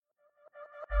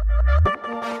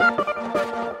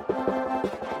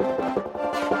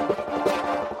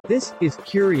This is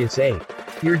Curious Ape,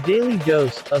 your daily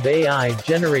dose of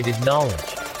AI-generated knowledge.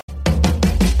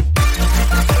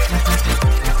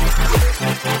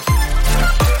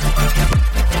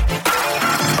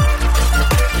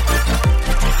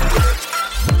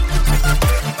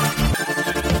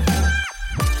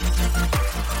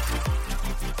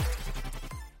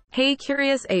 Hey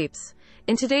Curious Apes!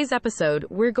 In today's episode,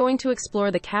 we're going to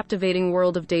explore the captivating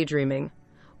world of daydreaming.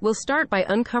 We'll start by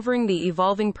uncovering the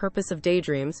evolving purpose of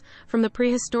daydreams, from the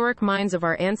prehistoric minds of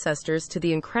our ancestors to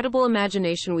the incredible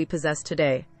imagination we possess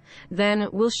today. Then,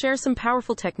 we'll share some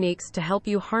powerful techniques to help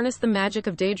you harness the magic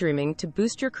of daydreaming to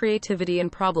boost your creativity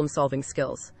and problem-solving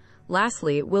skills.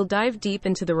 Lastly, we'll dive deep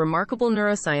into the remarkable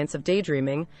neuroscience of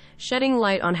daydreaming, shedding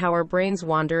light on how our brains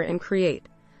wander and create.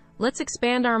 Let's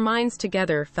expand our minds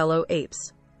together, fellow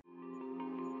apes.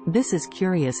 This is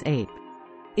Curious Ape.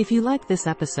 If you like this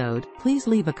episode, please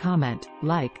leave a comment,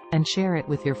 like, and share it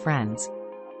with your friends.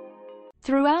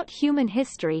 Throughout human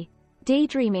history,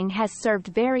 daydreaming has served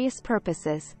various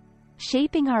purposes,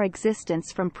 shaping our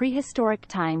existence from prehistoric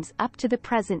times up to the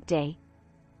present day.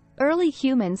 Early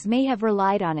humans may have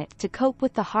relied on it to cope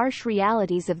with the harsh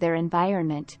realities of their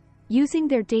environment, using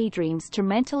their daydreams to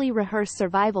mentally rehearse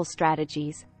survival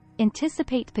strategies,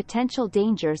 anticipate potential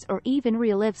dangers, or even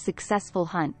relive successful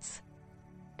hunts.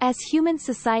 As human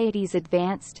societies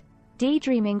advanced,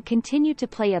 daydreaming continued to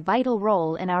play a vital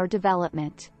role in our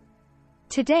development.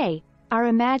 Today, our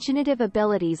imaginative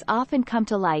abilities often come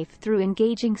to life through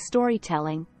engaging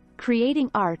storytelling,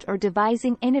 creating art, or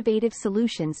devising innovative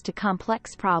solutions to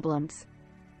complex problems.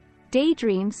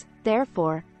 Daydreams,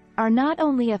 therefore, are not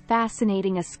only a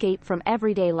fascinating escape from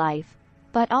everyday life,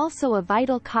 but also a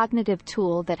vital cognitive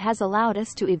tool that has allowed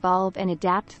us to evolve and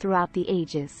adapt throughout the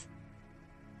ages.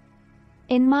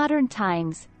 In modern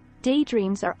times,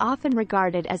 daydreams are often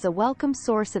regarded as a welcome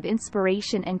source of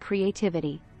inspiration and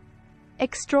creativity.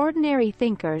 Extraordinary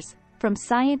thinkers, from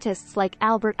scientists like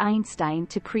Albert Einstein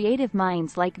to creative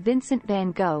minds like Vincent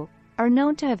van Gogh, are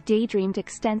known to have daydreamed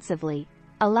extensively,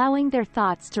 allowing their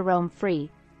thoughts to roam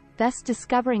free, thus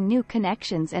discovering new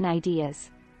connections and ideas.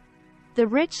 The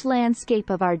rich landscape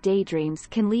of our daydreams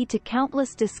can lead to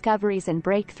countless discoveries and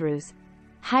breakthroughs,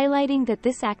 highlighting that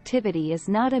this activity is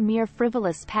not a mere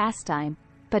frivolous pastime,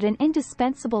 but an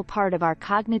indispensable part of our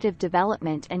cognitive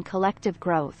development and collective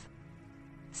growth.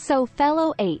 So,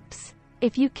 fellow apes,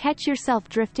 if you catch yourself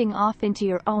drifting off into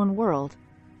your own world,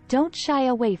 don't shy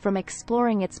away from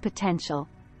exploring its potential.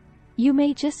 You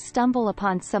may just stumble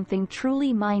upon something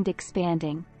truly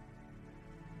mind-expanding.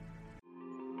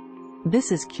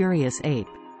 This is Curious Ape.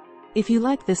 If you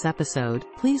like this episode,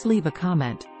 please leave a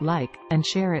comment, like, and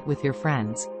share it with your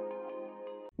friends.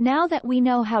 Now that we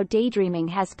know how daydreaming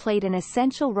has played an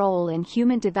essential role in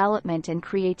human development and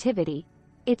creativity,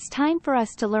 it's time for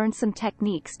us to learn some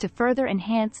techniques to further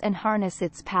enhance and harness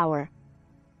its power.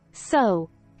 So,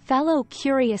 fellow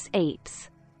curious apes,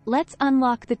 let's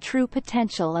unlock the true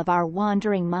potential of our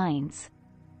wandering minds.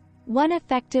 One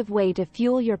effective way to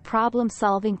fuel your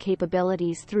problem-solving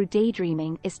capabilities through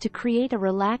daydreaming is to create a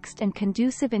relaxed and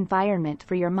conducive environment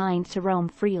for your mind to roam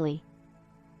freely.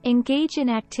 Engage in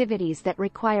activities that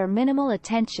require minimal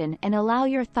attention and allow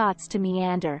your thoughts to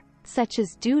meander, such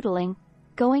as doodling,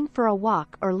 going for a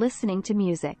walk, or listening to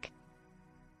music.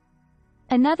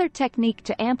 Another technique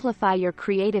to amplify your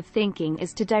creative thinking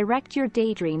is to direct your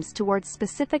daydreams towards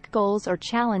specific goals or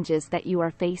challenges that you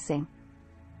are facing.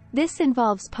 This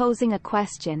involves posing a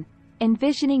question,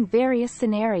 envisioning various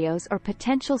scenarios or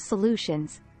potential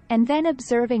solutions, and then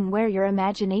observing where your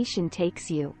imagination takes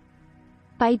you.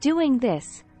 By doing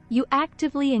this, you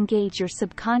actively engage your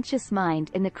subconscious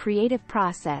mind in the creative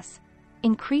process,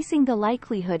 increasing the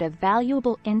likelihood of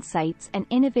valuable insights and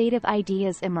innovative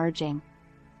ideas emerging.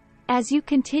 As you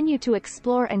continue to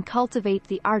explore and cultivate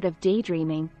the art of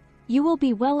daydreaming, you will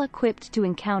be well equipped to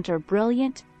encounter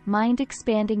brilliant,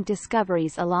 mind-expanding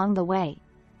discoveries along the way.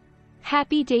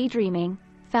 Happy daydreaming,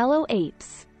 fellow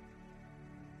apes!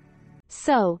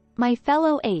 So, my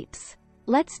fellow apes,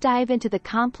 let's dive into the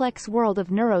complex world of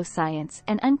neuroscience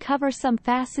and uncover some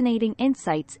fascinating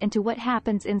insights into what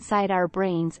happens inside our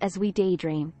brains as we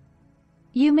daydream.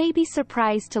 You may be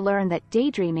surprised to learn that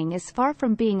daydreaming is far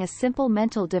from being a simple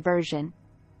mental diversion.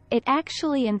 It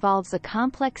actually involves a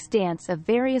complex dance of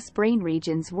various brain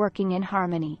regions working in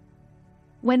harmony.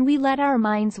 When we let our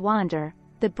minds wander,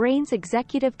 the brain's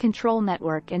executive control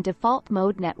network and default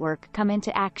mode network come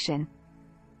into action.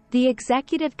 The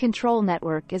executive control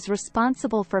network is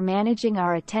responsible for managing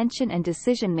our attention and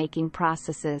decision-making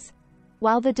processes,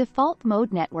 while the default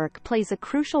mode network plays a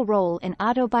crucial role in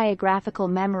autobiographical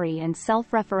memory and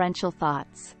self-referential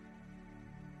thoughts.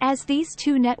 As these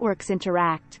two networks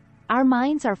interact, our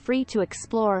minds are free to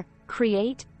explore,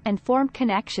 create, and form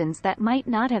connections that might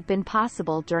not have been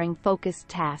possible during focused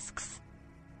tasks.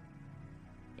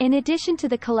 In addition to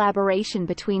the collaboration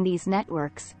between these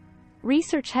networks,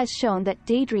 research has shown that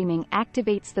daydreaming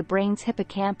activates the brain's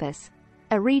hippocampus,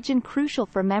 a region crucial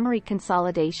for memory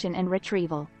consolidation and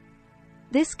retrieval.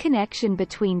 This connection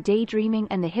between daydreaming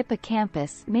and the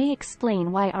hippocampus may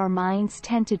explain why our minds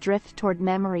tend to drift toward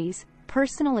memories,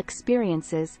 personal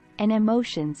experiences, and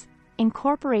emotions,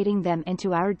 incorporating them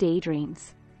into our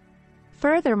daydreams.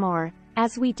 Furthermore,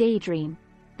 as we daydream,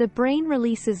 the brain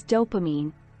releases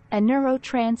dopamine, a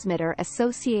neurotransmitter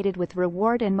associated with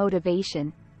reward and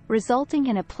motivation, resulting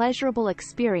in a pleasurable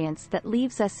experience that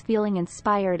leaves us feeling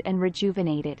inspired and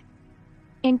rejuvenated.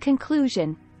 In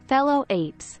conclusion, fellow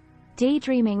apes,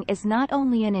 daydreaming is not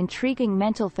only an intriguing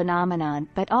mental phenomenon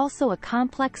but also a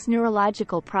complex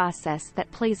neurological process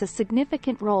that plays a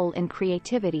significant role in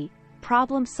creativity,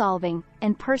 problem-solving,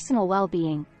 and personal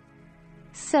well-being.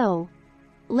 So,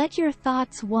 let your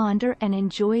thoughts wander and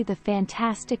enjoy the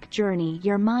fantastic journey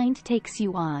your mind takes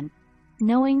you on,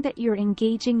 knowing that you're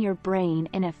engaging your brain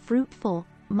in a fruitful,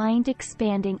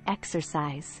 mind-expanding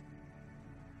exercise.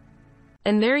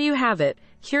 And there you have it,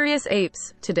 Curious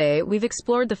Apes. Today, we've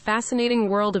explored the fascinating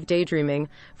world of daydreaming,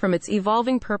 from its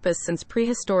evolving purpose since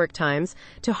prehistoric times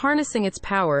to harnessing its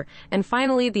power, and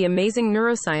finally the amazing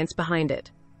neuroscience behind it.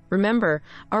 Remember,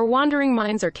 our wandering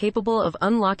minds are capable of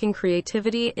unlocking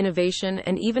creativity, innovation,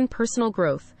 and even personal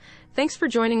growth. Thanks for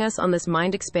joining us on this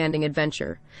mind-expanding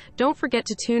adventure. Don't forget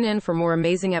to tune in for more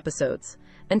amazing episodes.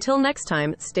 Until next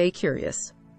time, stay curious.